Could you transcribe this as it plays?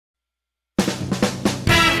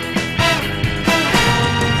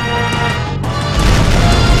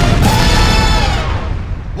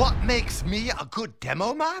Me a good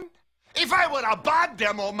demo man? If I were a bad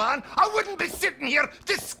demo man, I wouldn't be sitting here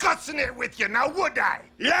discussing it with you now, would I?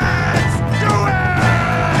 Let's do it!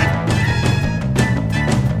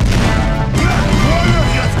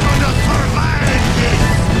 Warrior's gonna survive this!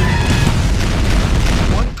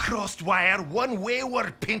 One crossed wire, one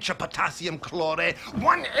wayward pinch of potassium chloride,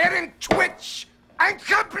 one errant twitch, and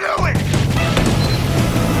kablooey!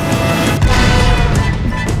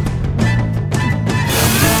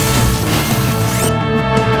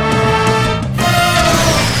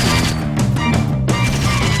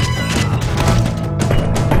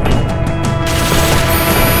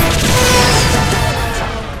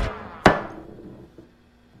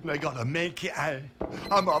 They gotta make it out.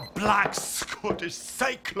 I'm a black Scottish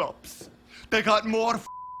cyclops. They got more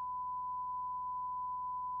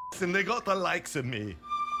than they got the likes of me.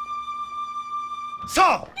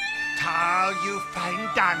 So, tall you fine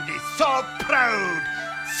dandies, so proud,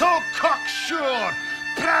 so cocksure,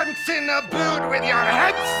 prancing about with your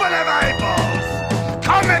heads full of eyeballs.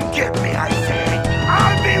 Come and get me, I say.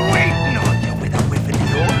 I'll be waiting on you with a whiff of the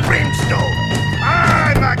old brimstone.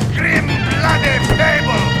 I'm a grim, bloody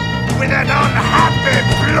fable with an unhappy,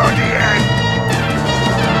 bloody end.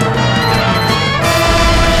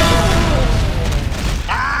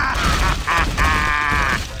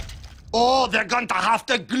 Oh, they're going to have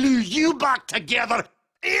to glue you back together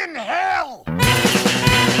in hell!